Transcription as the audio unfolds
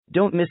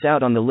Don't miss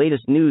out on the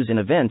latest news and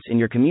events in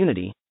your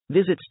community.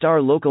 Visit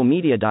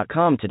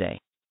starlocalmedia.com today.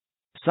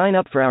 Sign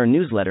up for our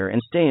newsletter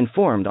and stay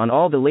informed on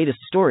all the latest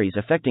stories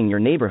affecting your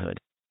neighborhood.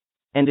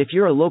 And if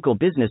you're a local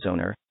business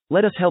owner,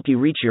 let us help you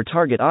reach your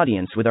target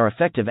audience with our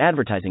effective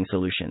advertising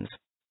solutions.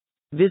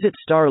 Visit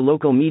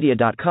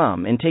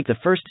starlocalmedia.com and take the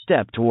first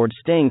step towards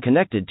staying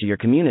connected to your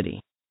community.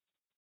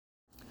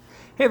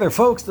 Hey there,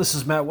 folks. This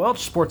is Matt Welch,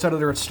 sports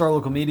editor at Star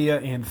Local Media,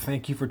 and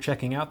thank you for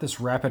checking out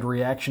this rapid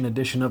reaction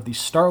edition of the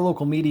Star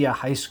Local Media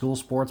High School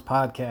Sports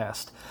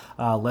Podcast.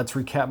 Let's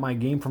recap my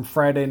game from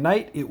Friday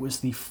night. It was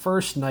the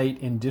first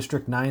night in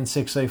District 9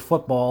 6A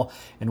football,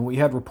 and we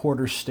had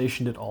reporters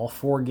stationed at all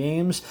four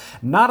games.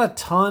 Not a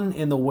ton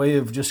in the way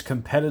of just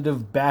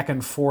competitive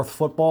back-and-forth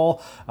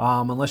football,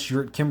 unless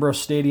you're at Kimbrough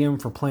Stadium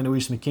for Plano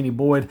East McKinney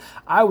Boyd.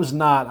 I was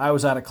not. I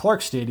was out at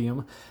Clark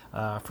Stadium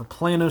for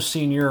Plano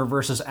Senior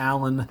versus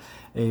Allen,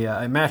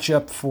 a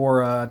matchup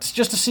for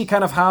just to see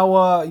kind of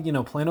how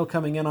Plano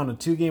coming in on a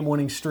 2-game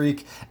winning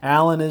streak.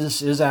 Allen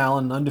is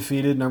Allen,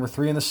 undefeated, number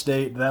 3 in the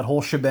state, that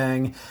whole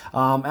shebang.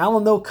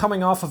 Allen, though,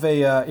 coming off of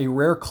a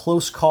rare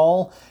close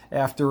call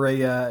after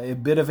a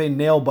bit of a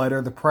nail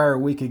biter the prior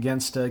week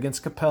against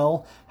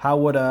Capel. How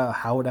would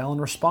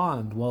Allen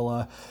respond?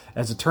 Well,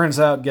 as it turns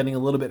out, getting a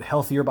little bit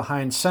healthier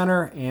behind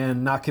center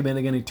and not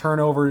committing any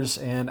turnovers,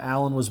 and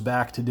Allen was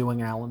back to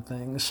doing Allen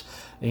things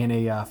in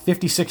a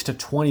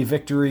 56-20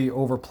 victory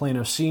over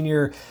Plano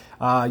Senior.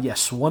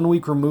 Yes, 1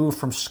 week removed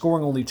from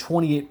scoring only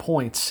 28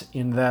 points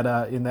in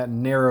that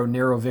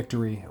narrow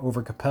victory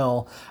over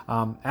Capel.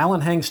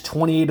 Allen hangs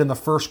 28 in the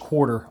first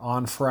quarter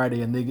on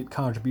Friday, and they get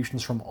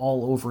contributions from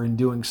all over in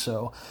doing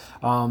so.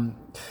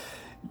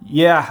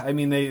 Yeah, I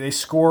mean, they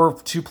score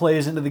 2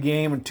 plays into the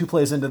game and 2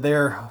 plays into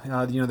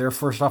their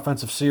first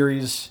offensive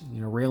series.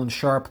 Raylan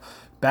Sharp,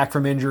 back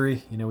from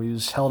injury. He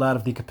was held out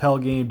of the Capel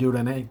game due to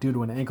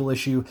an ankle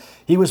issue.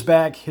 He was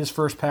back. His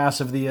first pass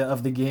of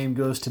the game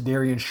goes to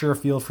Darian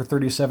Sherfield for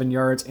 37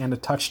 yards and a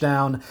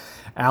touchdown.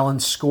 Allen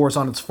scores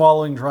on its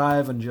following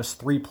drive in just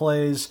 3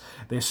 plays.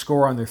 They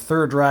score on their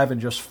third drive in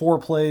just 4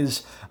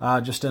 plays.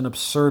 Just an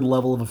absurd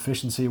level of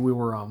efficiency. We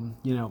were, in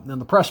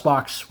the press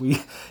box,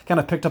 we kind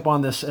of picked up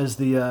on this as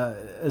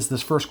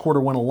this first quarter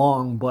went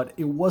along, but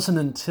it wasn't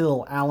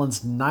until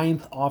Allen's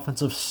 9th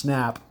offensive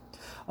snap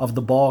of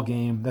the ball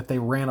game that they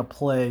ran a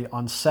play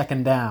on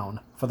second down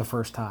for the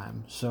first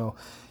time. So,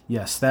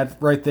 yes, that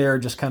right there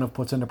just kind of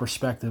puts into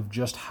perspective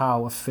just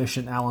how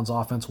efficient Allen's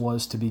offense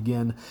was to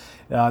begin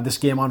this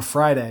game on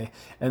Friday.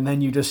 And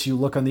then you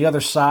look on the other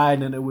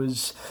side, and it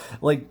was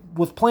like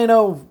with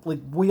Plano, like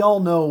we all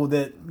know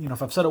that,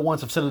 if I've said it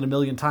once, I've said it a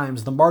million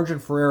times, the margin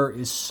for error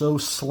is so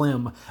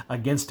slim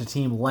against a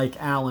team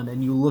like Allen,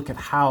 and you look at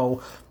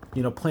how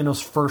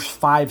Plano's first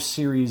 5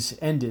 series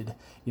ended.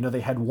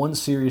 They had 1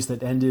 series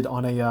that ended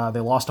on they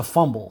lost a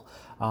fumble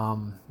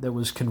that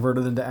was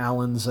converted into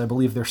Allen's, I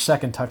believe, their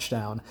second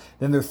touchdown.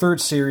 Then their third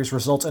series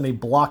results in a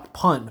blocked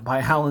punt by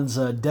Allen's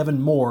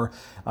Devin Moore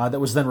that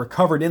was then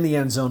recovered in the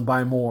end zone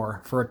by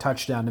Moore for a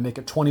touchdown to make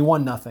it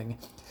 21-0.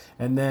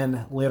 And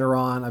then later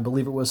on, I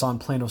believe it was on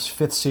Plano's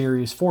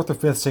 4th or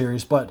 5th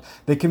series, but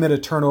they committed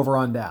a turnover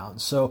on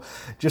downs. So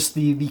just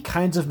the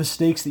kinds of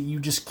mistakes that you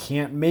just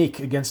can't make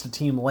against a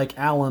team like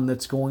Allen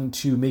that's going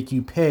to make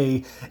you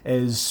pay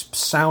as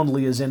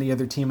soundly as any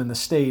other team in the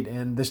state.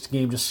 And this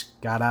game just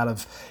got out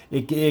of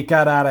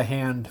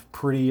hand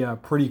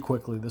pretty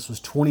quickly. This was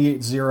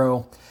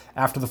 28-0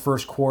 after the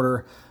first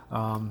quarter.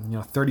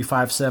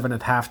 35-7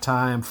 at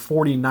halftime,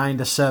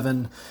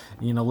 49-7,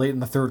 late in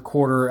the third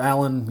quarter.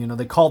 Allen,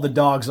 they called the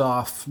dogs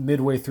off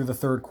midway through the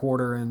third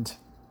quarter, and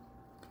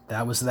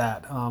that was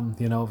that.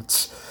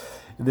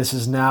 This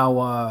is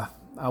now,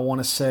 I want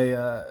to say,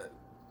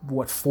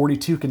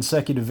 42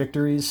 consecutive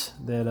victories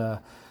that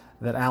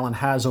Allen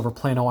has over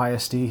Plano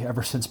ISD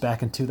ever since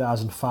back in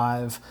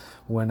 2005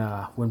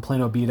 when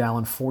Plano beat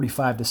Allen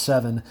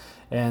 45-7.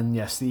 And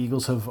yes, the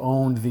Eagles have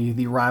owned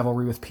the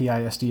rivalry with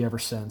PISD ever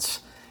since.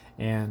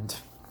 And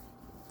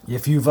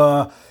if you've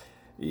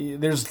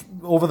there's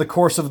over the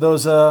course of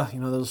those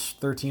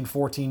 13,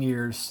 14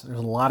 years, there's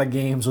a lot of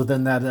games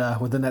within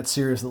that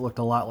series that looked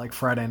a lot like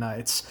Friday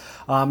nights.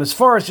 As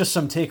far as just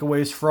some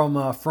takeaways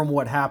from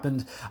what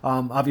happened,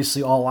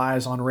 obviously all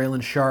eyes on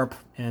Raylan Sharp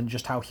and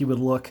just how he would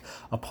look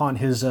upon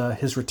his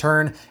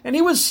return, and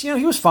he was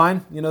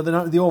fine.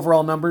 The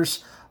overall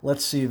numbers.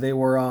 Let's see, they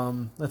were,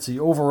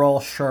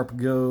 overall Sharp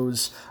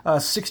goes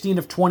 16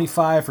 of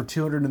 25 for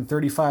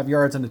 235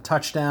 yards and a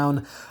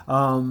touchdown.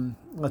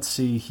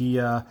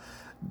 He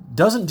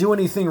doesn't do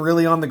anything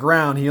really on the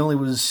ground. He only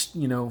was,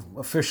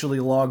 officially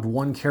logged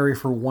 1 carry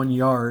for 1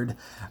 yard.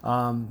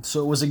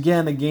 So it was,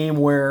 again, a game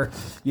where,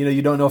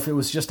 you don't know if it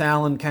was just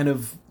Allen kind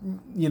of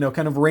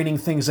reining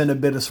things in a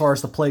bit as far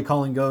as the play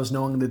calling goes,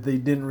 knowing that they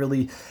didn't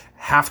really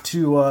have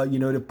to,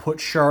 to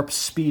put Sharp's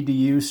speed to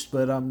use.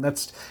 But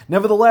that's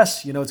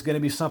nevertheless, it's going to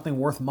be something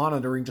worth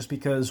monitoring, just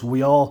because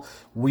we all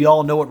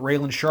know what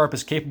Raylan Sharp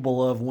is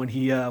capable of when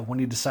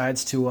he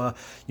decides to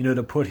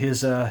put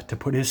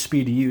his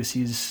speed to use.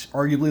 He's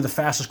arguably the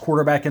fastest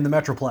quarterback in the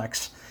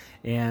Metroplex.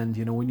 And,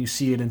 when you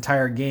see an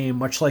entire game,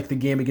 much like the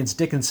game against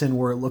Dickinson,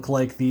 where it looked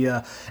like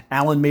the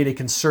Allen made a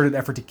concerted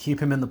effort to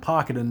keep him in the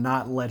pocket and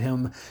not let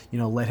him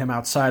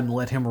outside and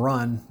let him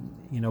run,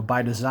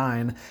 by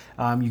design,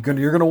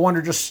 you're gonna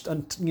wonder just,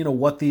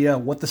 what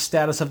the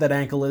status of that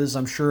ankle is.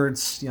 I'm sure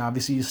it's,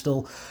 obviously he's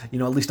still, at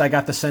least I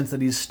got the sense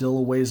that he's still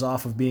a ways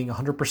off of being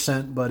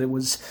 100%, but it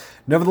was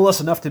nevertheless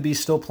enough to be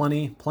still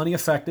plenty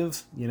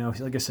effective.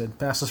 Like I said,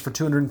 passes for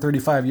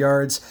 235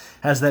 yards,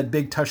 has that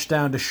big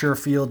touchdown to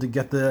Sherfield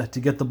to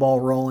get the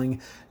ball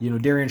rolling.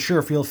 Darian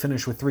Sherfield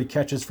finished with 3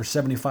 catches for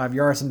 75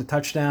 yards and a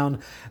touchdown.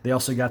 They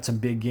also got some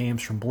big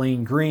games from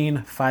Blaine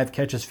Green, 5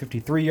 catches,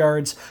 53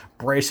 yards.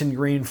 Bryson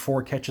Green,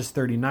 4 catches,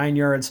 39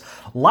 yards.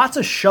 Lots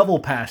of shovel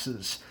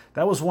passes.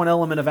 That was one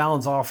element of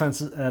Allen's offense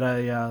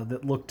that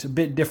looked a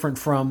bit different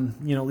from,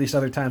 at least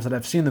other times that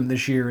I've seen them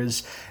this year,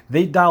 is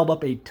they dialed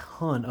up a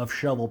ton of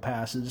shovel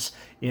passes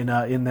in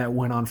that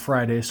win on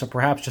Friday. So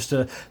perhaps just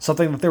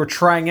something that they were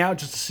trying out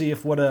just to see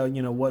if what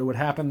would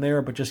happen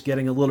there, but just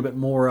getting a little bit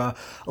more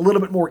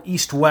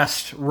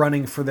east-west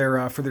running for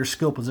their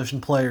skill position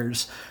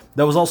players.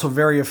 That was also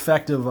very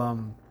effective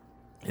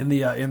in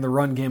the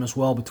run game as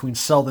well between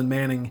Selden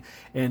Manning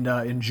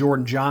and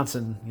Jordan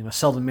Johnson.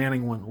 Selden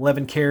Manning won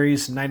 11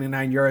 carries,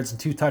 99 yards, and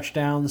 2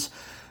 touchdowns.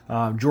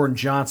 Jordan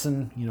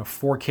Johnson,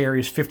 4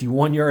 carries,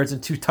 51 yards,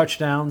 and 2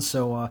 touchdowns.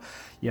 So,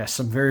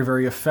 some very,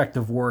 very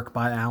effective work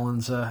by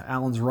Allen's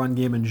run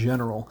game in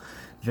general.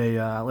 They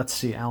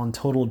Allen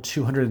totaled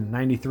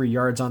 293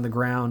 yards on the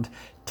ground,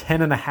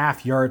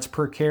 10.5 yards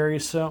per carry.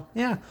 So,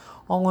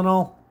 all in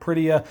all,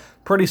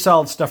 pretty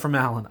solid stuff from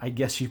Allen, I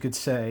guess you could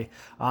say.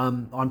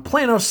 On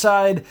Plano's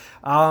side,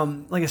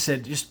 like I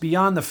said, just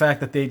beyond the fact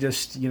that they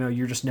just,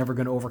 you're just never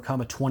going to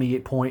overcome a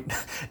 28-point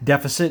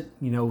deficit,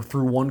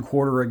 through one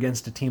quarter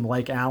against a team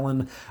like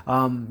Allen.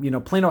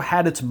 Plano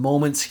had its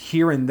moments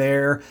here and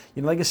there.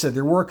 Like I said,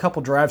 there were a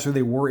couple drives where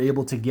they were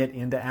able to get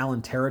into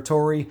Allen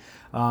territory.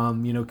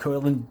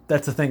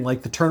 That's the thing,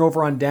 like the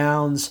turnover on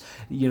downs,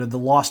 the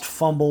lost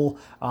fumble,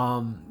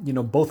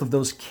 both of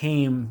those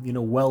came,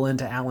 well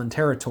into Allen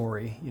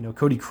territory.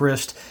 Cody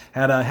Christ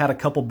had a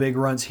couple big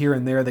runs here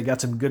and there. They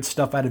got some good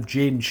stuff out of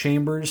Jaden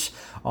Chambers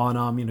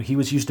on, he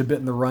was used a bit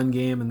in the run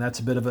game, and that's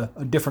a bit of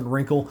a different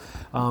wrinkle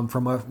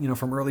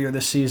from earlier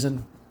this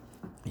season.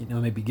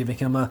 Maybe giving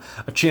him a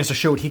chance to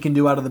show what he can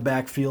do out of the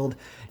backfield,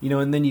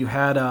 and then you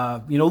had,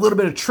 a little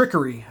bit of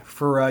trickery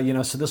for,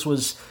 so this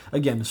was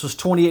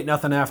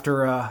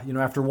 28-0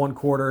 after one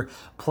quarter.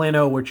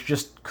 Plano, which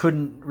just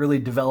couldn't really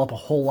develop a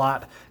whole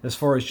lot as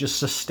far as just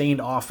sustained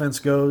offense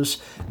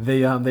goes.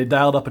 They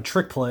dialed up a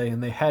trick play,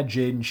 and they had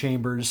Jaden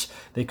Chambers.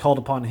 They called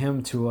upon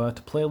him to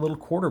play a little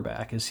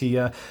quarterback as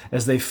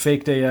they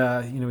faked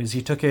as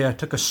he took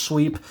a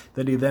sweep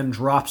that he then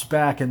drops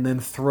back and then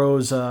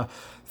throws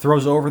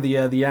over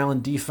the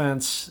Allen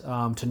defense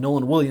to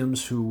Nolan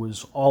Williams, who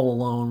was all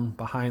alone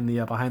behind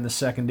the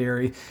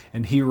secondary,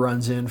 and he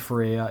runs in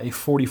for a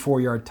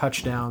 44-yard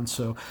touchdown.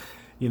 So,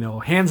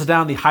 hands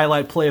down the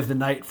highlight play of the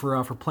night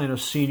for Plano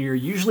Senior.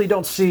 Usually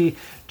don't see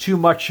too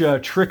much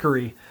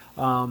trickery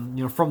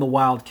from the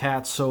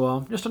Wildcats.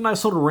 So just a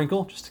nice little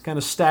wrinkle, just to kind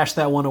of stash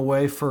that one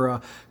away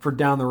for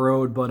down the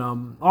road. But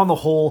on the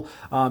whole,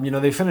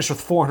 they finished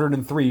with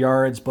 403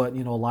 yards, but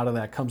a lot of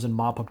that comes in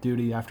mop-up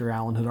duty after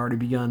Allen had already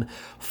begun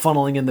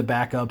funneling in the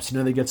backups.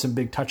 They get some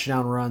big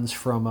touchdown runs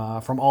from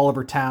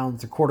Oliver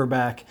Towns, the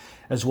quarterback,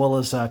 as well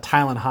as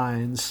Tylan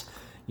Hines,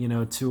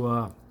 to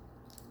a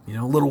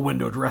little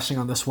window dressing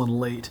on this one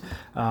late.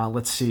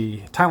 Let's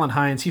see. Tylan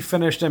Hines, he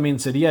finished.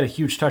 Said he had a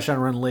huge touchdown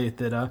run late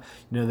that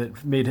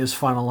that made his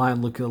final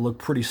line look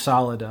pretty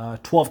solid.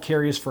 12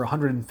 carries for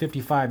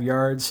 155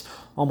 yards,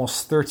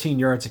 almost 13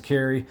 yards a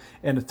carry,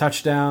 and a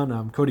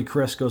touchdown. Cody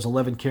Christ goes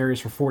 11 carries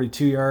for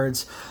 42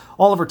 yards.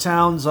 Oliver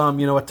Towns,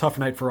 a tough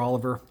night for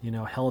Oliver.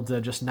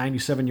 Held just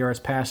 97 yards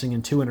passing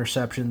and 2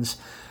 interceptions.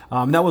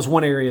 That was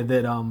one area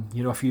that,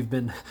 if you've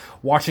been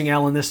watching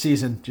Allen this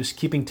season, just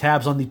keeping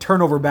tabs on the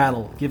turnover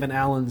battle, given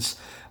Allen's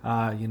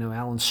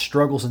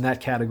struggles in that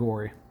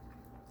category.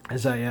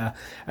 As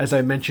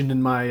I mentioned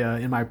in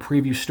my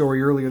preview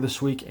story earlier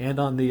this week, and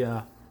on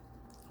the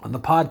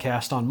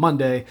podcast on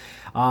Monday,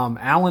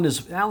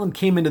 Allen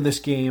came into this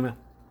game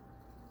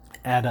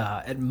at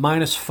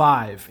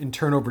 -5 in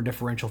turnover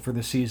differential for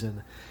the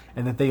season,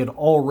 and that they had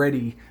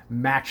already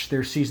matched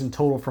their season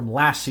total from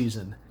last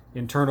season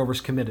in turnovers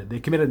committed. They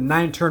committed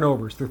 9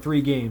 turnovers through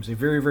 3 games, a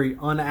very, very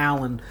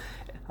un-Allen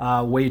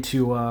way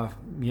to,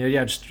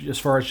 just as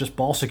far as just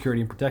ball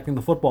security and protecting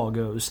the football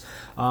goes.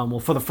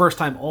 For the first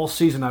time all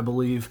season, I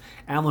believe,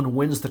 Allen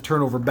wins the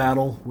turnover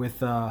battle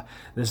with,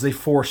 as they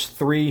force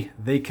 3,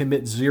 they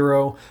commit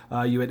 0.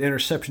 You had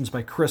interceptions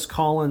by Chris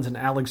Collins and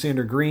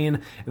Alexander Green,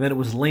 and then it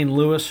was Lane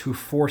Lewis who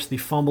forced the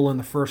fumble in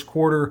the first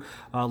quarter.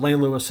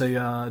 Lane Lewis,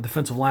 a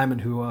defensive lineman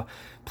who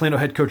Plano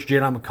head coach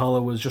Jadon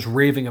McCullough was just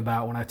raving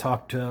about when I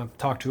talked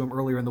to him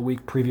earlier in the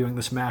week previewing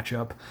this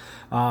matchup.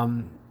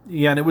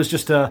 And it was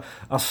just a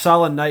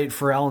solid night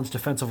for Allen's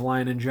defensive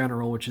line in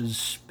general, which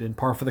has been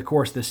par for the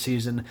course this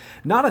season.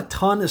 Not a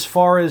ton as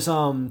far as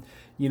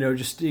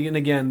And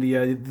again,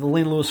 the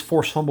Lane Lewis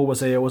forced fumble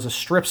was a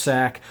strip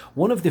sack.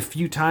 One of the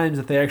few times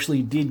that they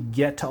actually did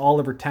get to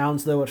Oliver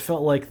Towns, though, it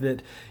felt like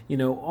that,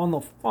 on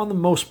the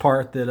most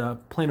part, that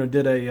Plano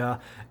did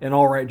an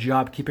all right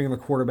job keeping the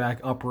quarterback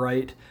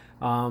upright.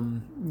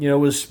 It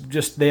was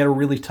just they had a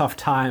really tough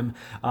time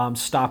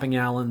stopping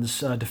Allen's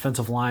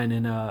defensive line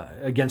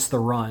against the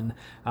run.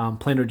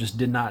 Plano just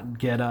did not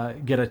get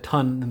a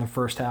ton in the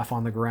first half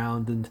on the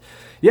ground, and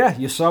yeah,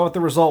 you saw what the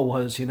result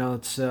was.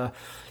 It's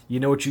you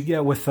know what you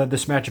get with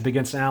this matchup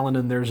against Allen,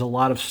 and there's a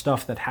lot of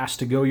stuff that has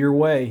to go your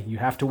way. You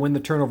have to win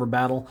the turnover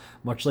battle,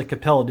 much like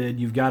Capella did.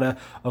 You've got to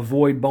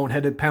avoid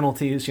boneheaded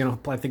penalties.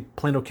 I think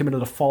Plano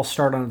committed a false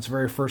start on its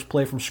very first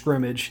play from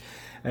scrimmage.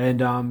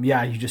 And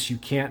you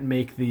can't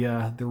make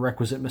the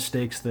requisite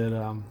mistakes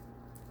that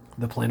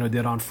the Plano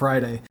did on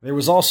Friday. There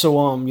was also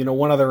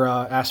one other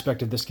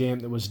aspect of this game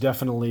that was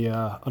definitely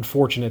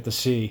unfortunate to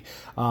see.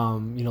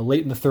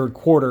 Late in the third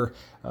quarter,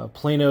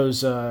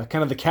 Plano's kind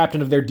of the captain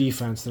of their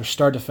defense, their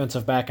star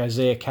defensive back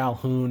Isaiah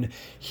Calhoun.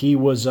 He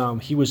was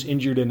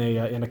injured in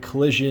a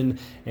collision,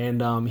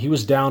 and he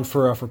was down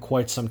for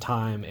quite some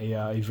time.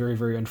 A very,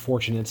 very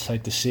unfortunate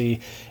sight to see,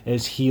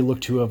 as he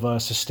looked to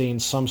have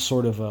sustained some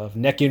sort of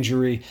neck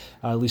injury.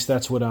 At least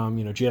that's what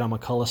Jadon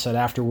McCullough said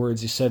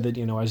afterwards. He said that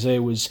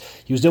Isaiah was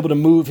able to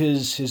move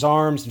his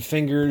arms and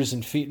fingers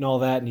and feet and all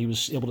that, and he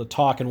was able to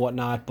talk and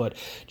whatnot, but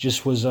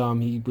just was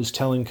he was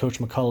telling Coach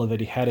McCullough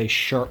that he had a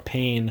sharp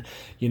pain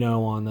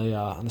on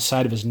the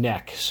side of his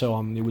neck. So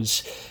it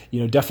was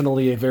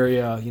definitely a very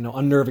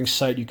unnerving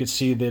sight. You could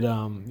see that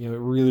it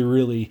really,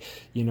 really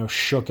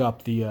shook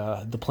up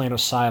the Plano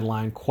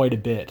sideline quite a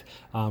bit.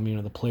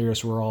 The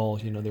players were all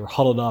they were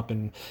huddled up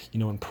and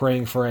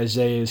praying for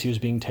Isaiah as he was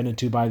being tended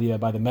to by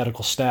the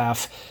medical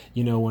staff.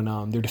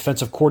 When their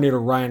defensive coordinator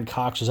Ryan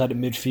Cox was out at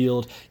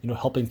midfield,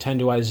 helping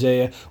tend to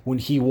Isaiah. When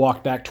he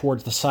walked back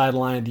towards the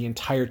sideline, the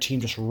entire team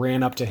just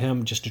ran up to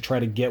him just to try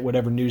to get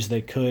whatever news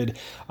they could.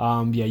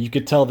 You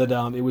could tell that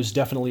it was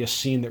definitely a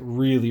scene that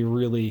really,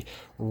 really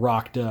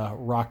rocked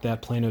that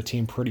Plano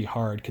team pretty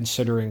hard,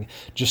 considering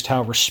just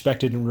how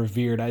respected and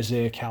revered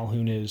Isaiah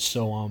Calhoun is.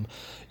 So,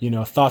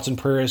 thoughts and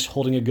prayers,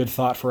 holding a good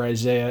thought for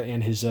Isaiah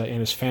and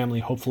his family.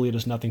 Hopefully it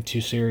is nothing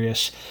too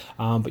serious.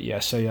 But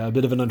yes, a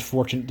bit of an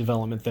unfortunate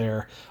development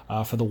there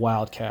for the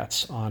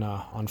Wildcats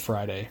on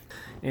Friday.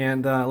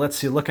 And let's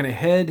see, looking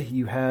ahead,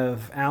 you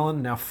have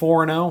Allen, now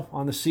 4-0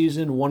 on the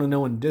season,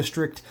 1-0 in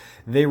district.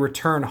 They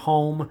return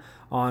home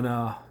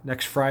on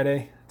next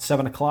Friday,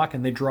 7 o'clock,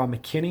 and they draw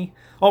McKinney.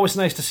 Always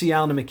nice to see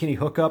Allen and McKinney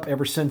hook up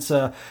ever since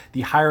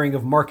the hiring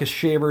of Marcus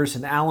Shavers,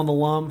 an Allen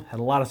alum. Had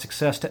a lot of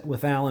success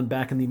with Allen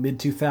back in the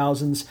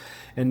mid-2000s,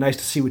 and nice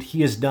to see what he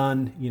has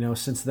done,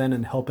 since then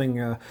in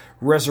helping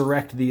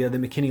resurrect the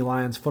McKinney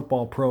Lions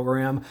football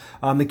program.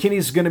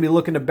 McKinney's going to be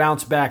looking to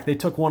bounce back. They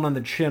took one on the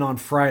chin on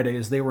Friday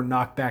as they were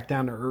knocked back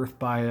down to earth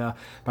by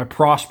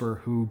Prosper,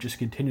 who just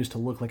continues to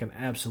look like an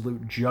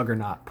absolute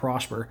juggernaut.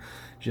 Prosper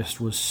just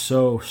was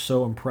so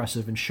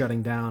impressive in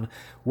shutting down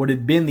what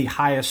had been the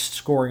highest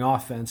scoring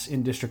offense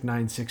in District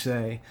 9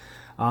 6A.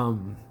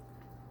 And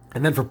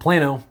then for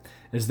Plano,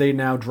 as they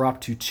now drop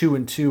to 2-2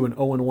 and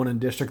 0-1 in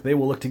district, they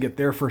will look to get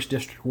their first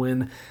district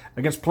win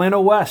against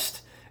Plano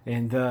West.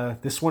 And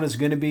this one is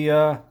going to be,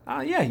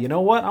 you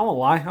know what? I won't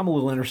lie. I'm a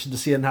little interested to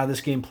see how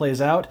this game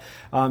plays out.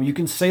 You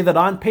can say that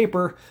on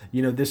paper,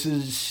 this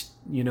is,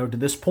 to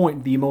this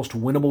point, the most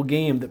winnable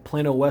game that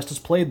Plano West has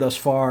played thus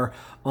far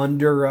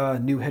under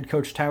new head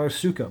coach Tyler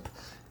Sukup.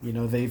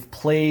 They've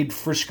played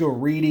Frisco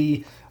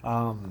Reedy,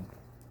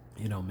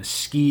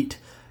 Mesquite,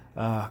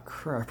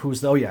 it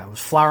was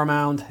Flower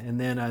Mound, and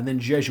then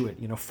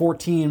Jesuit. 4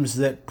 teams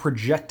that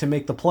project to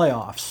make the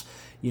playoffs.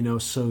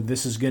 So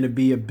this is going to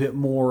be a bit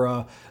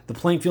more. The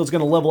playing field's going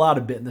to level out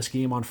a bit in this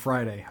game on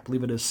Friday. I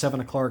believe it is 7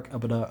 o'clock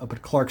up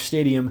at Clark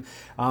Stadium.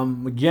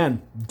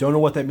 Again, don't know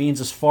what that means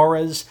as far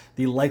as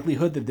the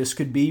likelihood that this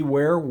could be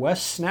where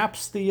West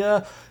snaps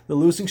the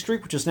losing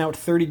streak, which is now at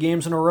 30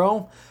 games in a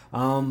row.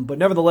 But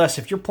nevertheless,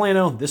 if you're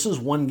Plano, this is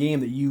one game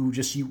that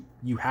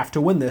you have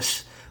to win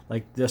this.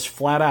 Like, just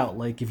flat out.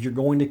 Like, if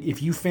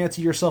you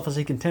fancy yourself as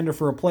a contender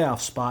for a playoff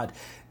spot,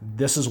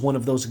 this is one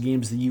of those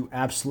games that you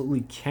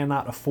absolutely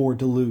cannot afford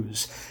to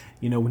lose.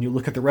 When you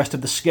look at the rest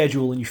of the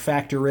schedule and you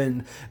factor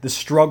in the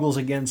struggles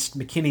against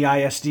McKinney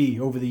ISD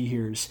over the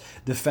years,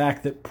 the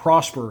fact that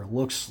Prosper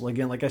looks,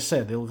 again, like I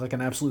said, they look like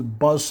an absolute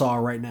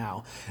buzzsaw right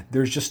now.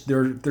 There's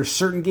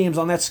certain games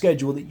on that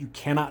schedule that you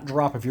cannot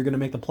drop if you're going to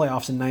make the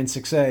playoffs in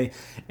 9-6A,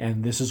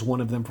 and this is one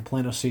of them for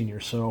Plano Senior.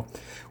 So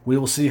we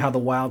will see how the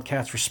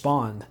Wildcats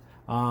respond.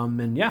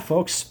 And yeah,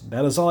 folks,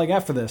 that is all I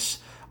got for this.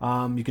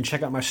 You can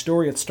check out my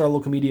story at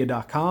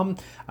starlocalmedia.com.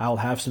 I'll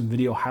have some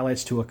video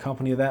highlights to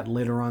accompany that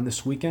later on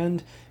this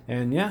weekend.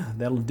 And yeah,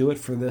 that'll do it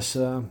for this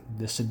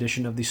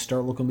edition of the Star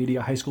Local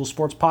Media High School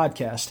Sports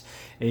Podcast.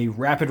 A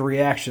rapid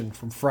reaction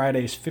from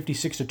Friday's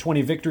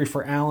 56-20 victory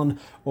for Allen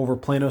over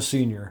Plano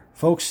Senior.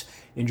 Folks,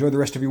 enjoy the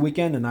rest of your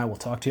weekend, and I will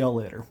talk to y'all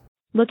later.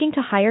 Looking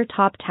to hire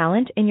top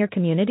talent in your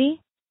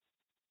community?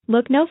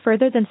 Look no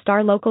further than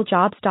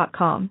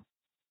starlocaljobs.com.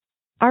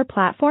 Our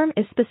platform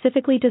is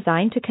specifically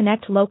designed to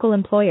connect local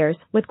employers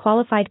with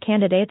qualified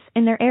candidates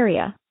in their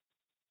area.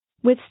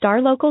 With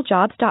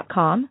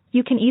starlocaljobs.com,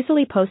 you can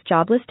easily post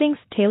job listings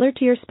tailored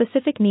to your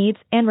specific needs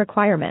and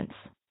requirements.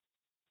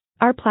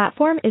 Our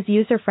platform is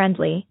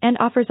user-friendly and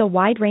offers a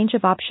wide range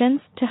of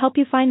options to help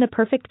you find the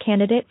perfect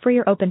candidate for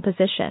your open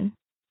position.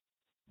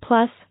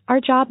 Plus, our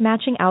job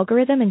matching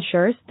algorithm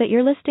ensures that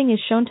your listing is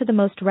shown to the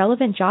most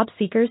relevant job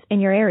seekers in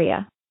your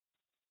area.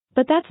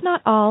 But that's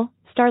not all.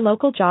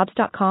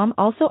 StarLocalJobs.com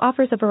also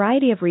offers a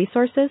variety of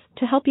resources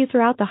to help you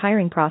throughout the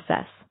hiring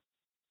process.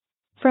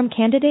 From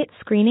candidate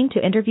screening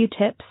to interview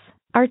tips,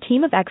 our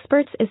team of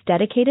experts is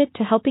dedicated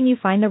to helping you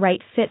find the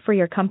right fit for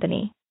your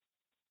company.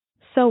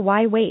 So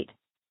why wait?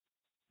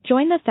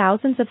 Join the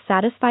thousands of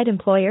satisfied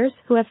employers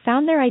who have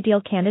found their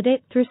ideal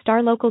candidate through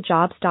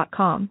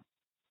StarLocalJobs.com.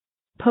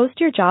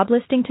 Post your job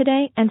listing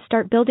today and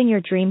start building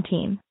your dream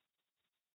team.